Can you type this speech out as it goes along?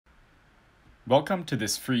Welcome to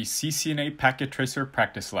this free CCNA Packet Tracer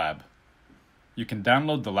Practice Lab. You can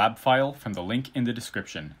download the lab file from the link in the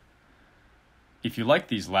description. If you like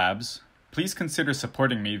these labs, please consider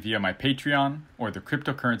supporting me via my Patreon or the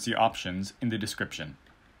cryptocurrency options in the description.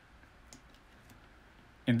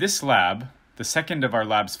 In this lab, the second of our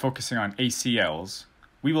labs focusing on ACLs,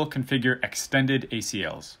 we will configure extended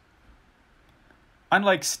ACLs.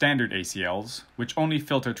 Unlike standard ACLs, which only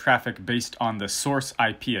filter traffic based on the source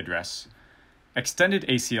IP address, extended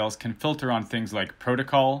ACLs can filter on things like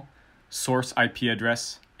protocol, source IP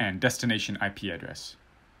address, and destination IP address.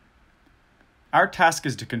 Our task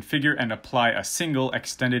is to configure and apply a single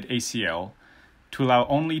extended ACL to allow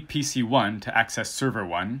only PC1 to access server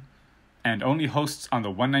 1 and only hosts on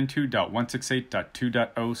the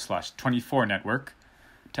 192.168.2.0/24 network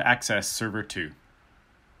to access server 2.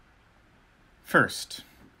 First,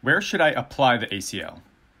 where should I apply the ACL?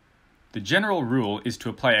 The general rule is to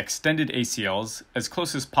apply extended ACLs as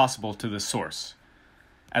close as possible to the source,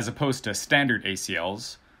 as opposed to standard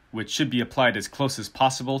ACLs, which should be applied as close as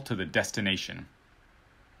possible to the destination.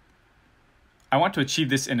 I want to achieve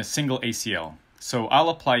this in a single ACL, so I'll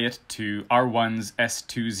apply it to R1's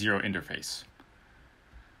S20 interface.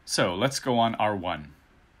 So let's go on R1.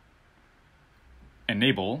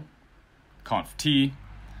 Enable, conf t.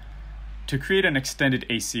 To create an extended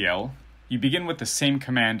ACL, you begin with the same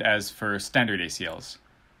command as for standard ACLs,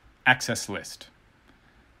 access list.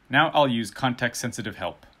 Now I'll use context-sensitive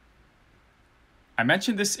help. I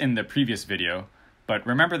mentioned this in the previous video, but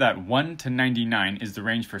remember that 1 to 99 is the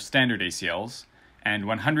range for standard ACLs, and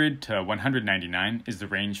 100 to 199 is the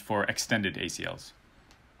range for extended ACLs.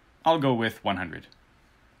 I'll go with 100.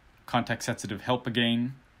 Context-sensitive help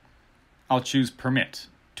again. I'll choose permit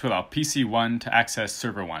to allow PC1 to access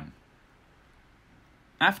server 1.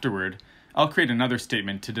 Afterward, I'll create another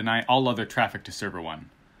statement to deny all other traffic to server 1.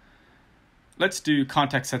 Let's do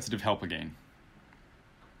context-sensitive help again.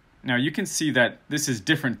 Now you can see that this is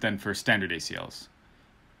different than for standard ACLs.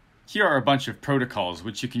 Here are a bunch of protocols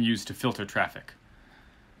which you can use to filter traffic.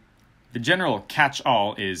 The general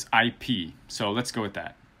catch-all is IP, so let's go with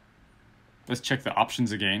that. Let's check the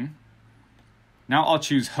options again. Now I'll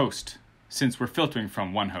choose host, since we're filtering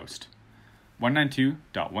from one host,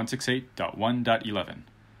 192.168.1.11.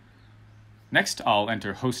 Next, I'll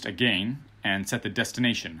enter host again and set the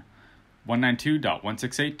destination,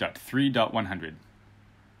 192.168.3.100.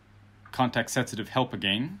 Context-sensitive help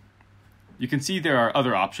again. You can see there are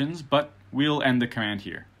other options, but we'll end the command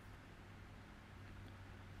here.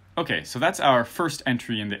 Okay, so that's our first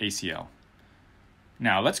entry in the ACL.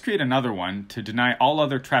 Now let's create another one to deny all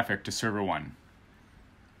other traffic to server 1.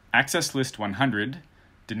 Access list 100,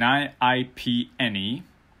 deny IP any,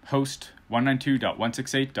 host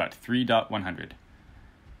 192.168.3.100.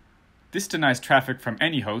 This denies traffic from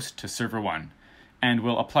any host to server 1, and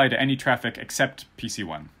will apply to any traffic except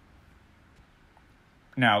PC1.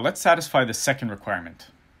 Now let's satisfy the second requirement.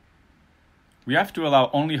 We have to allow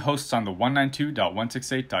only hosts on the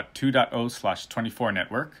 192.168.2.0/24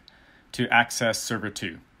 network to access server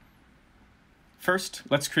 2. First,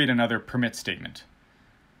 let's create another permit statement.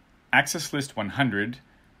 Access list 100,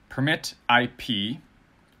 permit IP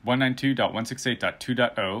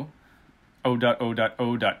 192.168.2.0,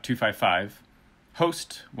 0.0.0.255,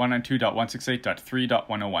 host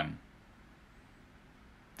 192.168.3.101.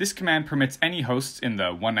 This command permits any hosts in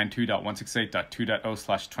the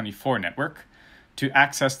 192.168.2.0/24 network to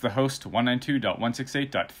access the host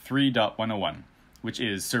 192.168.3.101, which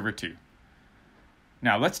is server 2.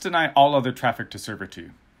 Now let's deny all other traffic to server 2.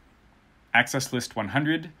 Access list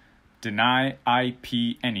 100, deny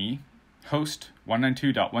IP any, host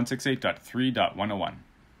 192.168.3.101.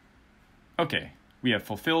 Okay, we have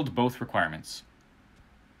fulfilled both requirements.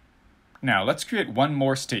 Now let's create one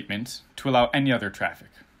more statement to allow any other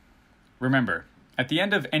traffic. Remember, at the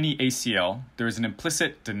end of any ACL, there is an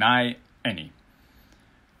implicit deny any.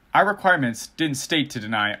 Our requirements didn't state to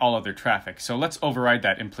deny all other traffic, so let's override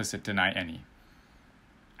that implicit deny any.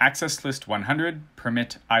 Access list 100,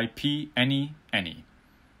 permit IP any.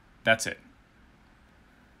 That's it.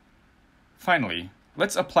 Finally,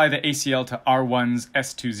 let's apply the ACL to R1's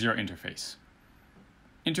S20 interface.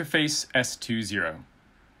 Interface S20.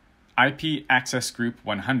 IP access group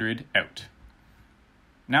 100 out.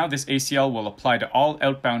 Now this ACL will apply to all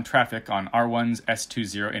outbound traffic on R1's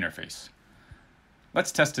S20 interface.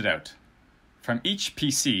 Let's test it out. From each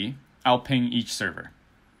PC, I'll ping each server.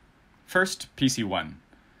 First, PC1.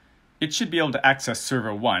 It should be able to access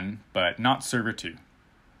server 1, but not server 2.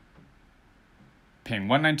 Ping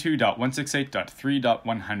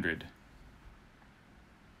 192.168.3.100.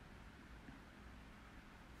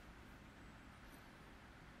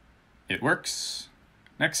 It works.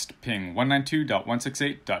 Next, ping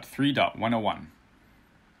 192.168.3.101.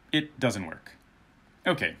 It doesn't work.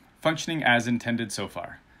 Okay, functioning as intended so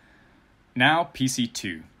far. Now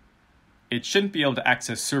PC2. It shouldn't be able to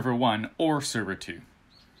access server 1 or server 2.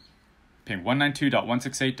 Ping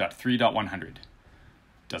 192.168.3.100.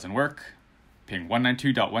 Doesn't work. Ping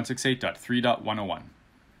 192.168.3.101.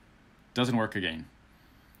 Doesn't work again.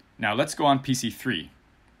 Now let's go on PC3.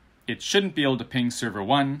 It shouldn't be able to ping server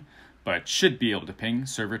 1, but should be able to ping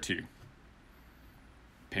server 2.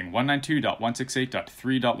 Ping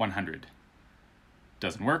 192.168.3.100.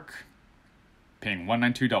 Doesn't work. Ping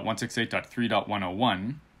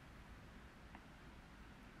 192.168.3.101.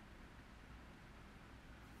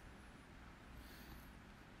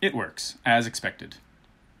 It works, as expected.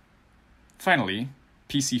 Finally,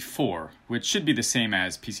 PC4, which should be the same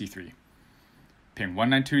as PC3. Ping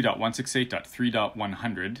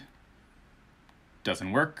 192.168.3.100.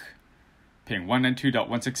 Doesn't work. Ping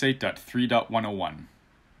 192.168.3.101.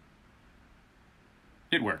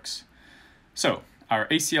 It works. So, our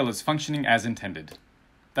ACL is functioning as intended.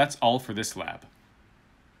 That's all for this lab.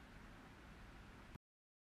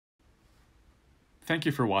 Thank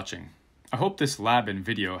you for watching. I hope this lab and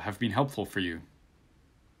video have been helpful for you.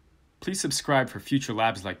 Please subscribe for future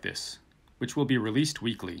labs like this, which will be released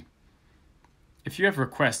weekly. If you have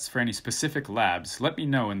requests for any specific labs, let me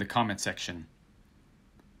know in the comment section.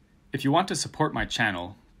 If you want to support my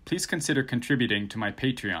channel, please consider contributing to my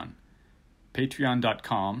Patreon,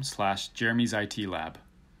 patreon.com/jeremysitlab.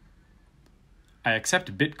 I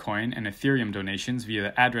accept Bitcoin and Ethereum donations via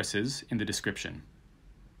the addresses in the description.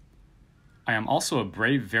 I am also a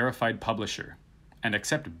Brave verified publisher and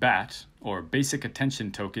accept BAT, or Basic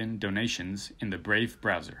Attention Token, donations in the Brave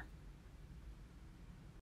browser.